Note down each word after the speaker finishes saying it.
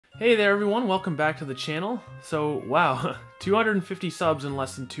Hey there everyone, welcome back to the channel. So, wow, 250 subs in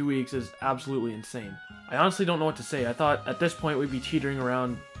less than 2 weeks is absolutely insane. I honestly don't know what to say. I thought at this point we'd be teetering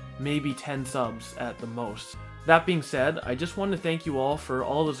around maybe 10 subs at the most. That being said, I just wanted to thank you all for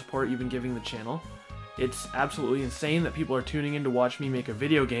all the support you've been giving the channel. It's absolutely insane that people are tuning in to watch me make a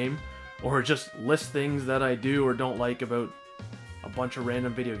video game, or just list things that I do or don't like about a bunch of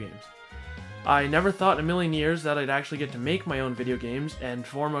random video games. I never thought in a million years that I'd actually get to make my own video games and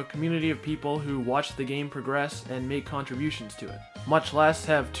form a community of people who watch the game progress and make contributions to it. Much less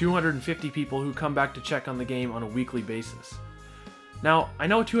have 250 people who come back to check on the game on a weekly basis. Now, I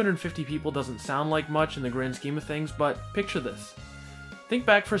know 250 people doesn't sound like much in the grand scheme of things, but picture this. Think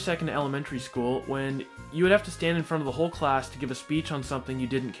back for a second to elementary school when you would have to stand in front of the whole class to give a speech on something you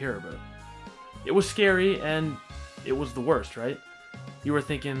didn't care about. It was scary and it was the worst, right? You were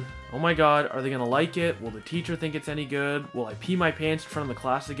thinking, oh my god, are they gonna like it? Will the teacher think it's any good? Will I pee my pants in front of the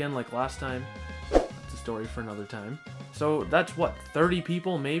class again like last time? That's a story for another time. So that's what, 30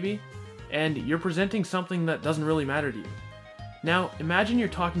 people maybe? And you're presenting something that doesn't really matter to you. Now, imagine you're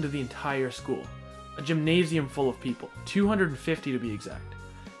talking to the entire school. A gymnasium full of people, 250 to be exact.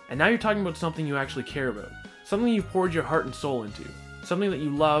 And now you're talking about something you actually care about. Something you've poured your heart and soul into. Something that you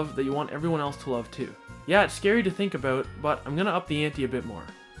love that you want everyone else to love too. Yeah, it's scary to think about, but I'm gonna up the ante a bit more.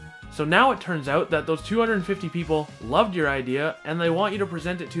 So now it turns out that those 250 people loved your idea and they want you to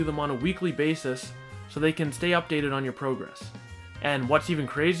present it to them on a weekly basis so they can stay updated on your progress. And what's even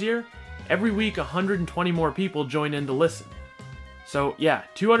crazier? Every week 120 more people join in to listen. So yeah,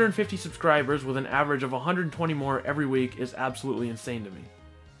 250 subscribers with an average of 120 more every week is absolutely insane to me.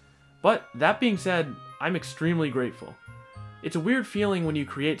 But that being said, I'm extremely grateful. It's a weird feeling when you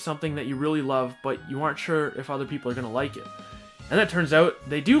create something that you really love, but you aren't sure if other people are going to like it. And it turns out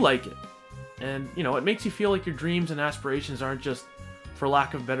they do like it. And, you know, it makes you feel like your dreams and aspirations aren't just, for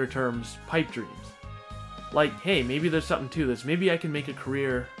lack of better terms, pipe dreams. Like, hey, maybe there's something to this. Maybe I can make a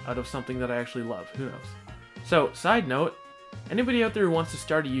career out of something that I actually love. Who knows? So, side note, anybody out there who wants to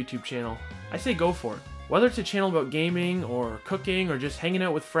start a YouTube channel, I say go for it. Whether it's a channel about gaming, or cooking, or just hanging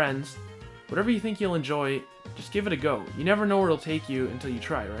out with friends, whatever you think you'll enjoy, just give it a go. You never know where it'll take you until you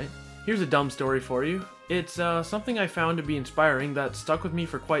try, right? Here's a dumb story for you. It's something I found to be inspiring that stuck with me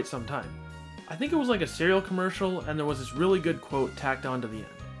for quite some time. I think it was like a cereal commercial and there was this really good quote tacked onto the end.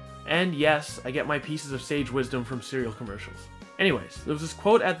 And yes, I get my pieces of sage wisdom from cereal commercials. Anyways, there was this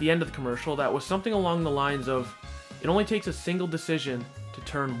quote at the end of the commercial that was something along the lines of, it only takes a single decision to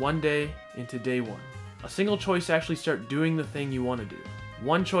turn one day into day one. A single choice to actually start doing the thing you want to do.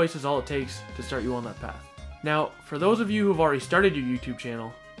 One choice is all it takes to start you on that path. Now, for those of you who have already started your YouTube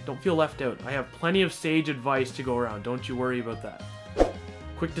channel, don't feel left out. I have plenty of sage advice to go around, don't you worry about that.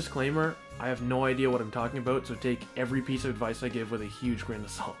 Quick disclaimer, I have no idea what I'm talking about, so take every piece of advice I give with a huge grain of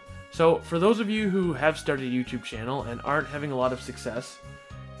salt. So, for those of you who have started a YouTube channel and aren't having a lot of success,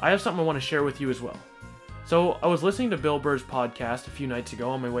 I have something I want to share with you as well. So, I was listening to Bill Burr's podcast a few nights ago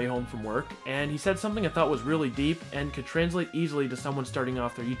on my way home from work, and he said something I thought was really deep and could translate easily to someone starting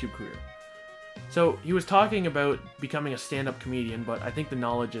off their YouTube career. So, he was talking about becoming a stand-up comedian, but I think the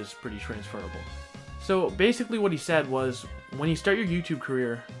knowledge is pretty transferable. So, basically what he said was, when you start your YouTube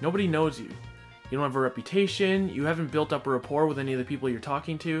career, nobody knows you. You don't have a reputation, you haven't built up a rapport with any of the people you're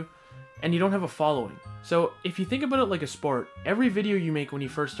talking to, and you don't have a following. So, if you think about it like a sport, every video you make when you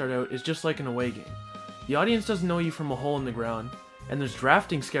first start out is just like an away game. The audience doesn't know you from a hole in the ground, and there's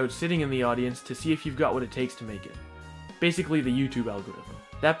drafting scouts sitting in the audience to see if you've got what it takes to make it. Basically the YouTube algorithm.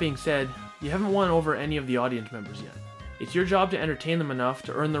 That being said, you haven't won over any of the audience members yet. It's your job to entertain them enough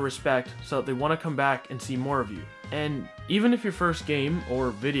to earn their respect so that they want to come back and see more of you. And even if your first game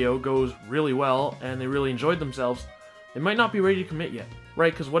or video goes really well and they really enjoyed themselves, they might not be ready to commit yet.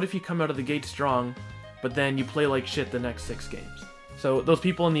 Right, because what if you come out of the gate strong, but then you play like shit the next 6 games? So those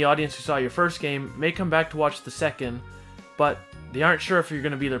people in the audience who saw your first game may come back to watch the second, but they aren't sure if you're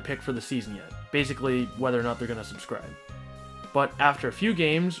going to be their pick for the season yet. Basically, whether or not they're going to subscribe. But after a few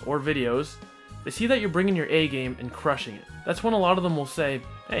games or videos, they see that you're bringing your A game and crushing it. That's when a lot of them will say,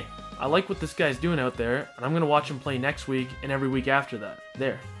 hey, I like what this guy's doing out there, and I'm going to watch him play next week and every week after that.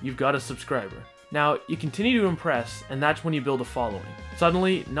 There, you've got a subscriber. Now, you continue to impress, and that's when you build a following.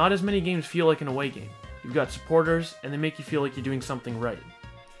 Suddenly, not as many games feel like an away game. You've got supporters, and they make you feel like you're doing something right.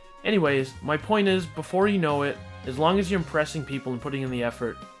 Anyways, my point is, before you know it, as long as you're impressing people and putting in the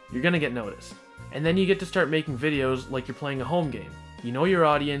effort, you're going to get noticed. And then you get to start making videos like you're playing a home game. You know your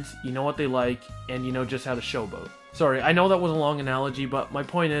audience, you know what they like, and you know just how to showboat. Sorry, I know that was a long analogy, but my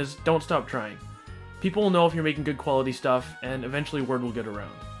point is, don't stop trying. People will know if you're making good quality stuff, and eventually word will get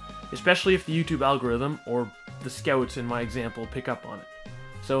around. Especially if the YouTube algorithm, or the scouts in my example, pick up on it.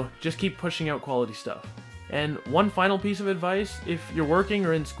 So just keep pushing out quality stuff. And one final piece of advice, if you're working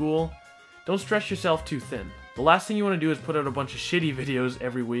or in school, don't stress yourself too thin. The last thing you want to do is put out a bunch of shitty videos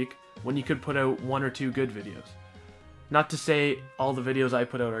every week when you could put out 1 or 2 good videos. Not to say all the videos I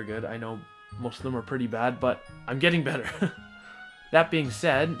put out are good, I know most of them are pretty bad, but I'm getting better. That being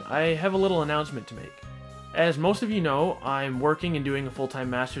said, I have a little announcement to make. As most of you know, I'm working and doing a full-time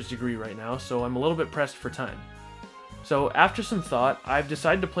master's degree right now, so I'm a little bit pressed for time. So after some thought, I've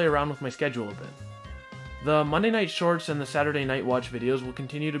decided to play around with my schedule a bit. The Monday Night Shorts and the Saturday Night Watch videos will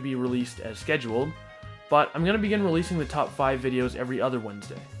continue to be released as scheduled, but I'm going to begin releasing the top 5 videos every other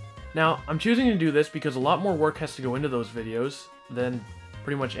Wednesday. Now, I'm choosing to do this because a lot more work has to go into those videos than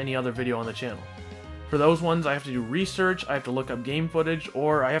pretty much any other video on the channel. For those ones, I have to do research, I have to look up game footage,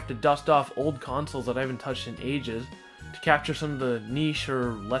 or I have to dust off old consoles that I haven't touched in ages to capture some of the niche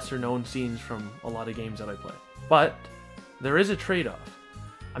or lesser known scenes from a lot of games that I play. But there is a trade-off.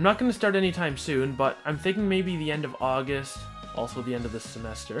 I'm not going to start anytime soon, but I'm thinking maybe the end of August, also the end of this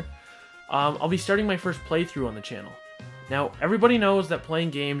semester, I'll be starting my first playthrough on the channel. Now, everybody knows that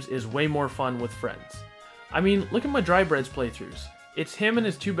playing games is way more fun with friends. I mean, look at my Drybread's playthroughs. It's him and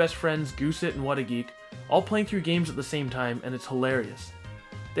his 2 best friends, Goosit and What a Geek, all playing through games at the same time, and it's hilarious.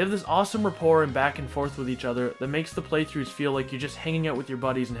 They have this awesome rapport and back and forth with each other that makes the playthroughs feel like you're just hanging out with your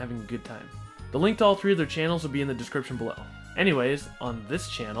buddies and having a good time. The link to all 3 of their channels will be in the description below. Anyways, on this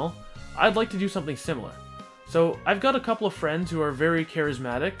channel, I'd like to do something similar. So I've got a couple of friends who are very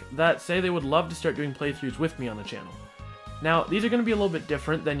charismatic that say they would love to start doing playthroughs with me on the channel. Now, these are going to be a little bit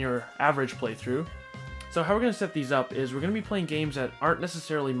different than your average playthrough. So how we're going to set these up is we're going to be playing games that aren't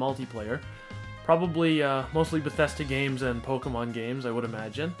necessarily multiplayer. Probably mostly Bethesda games and Pokemon games, I would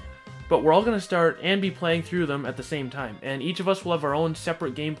imagine. But we're all going to start and be playing through them at the same time. And each of us will have our own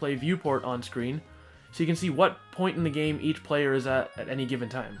separate gameplay viewport on screen, so you can see what point in the game each player is at any given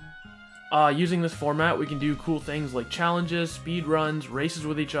time. Using this format, we can do cool things like challenges, speed runs, races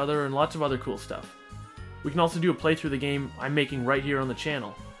with each other, and lots of other cool stuff. We can also do a playthrough of the game I'm making right here on the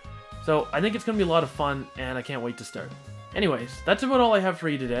channel. So I think it's going to be a lot of fun, and I can't wait to start. Anyways, that's about all I have for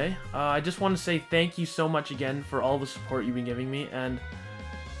you today. I just want to say thank you so much again for all the support you've been giving me, and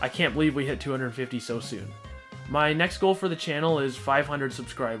I can't believe we hit 250 so soon. My next goal for the channel is 500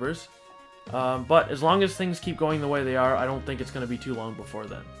 subscribers, but as long as things keep going the way they are, I don't think it's going to be too long before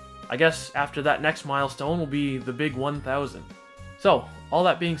then. I guess after that next milestone will be the big 1,000. So, all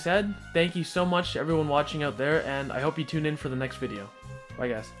that being said, thank you so much to everyone watching out there, and I hope you tune in for the next video. Bye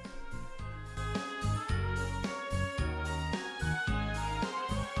guys.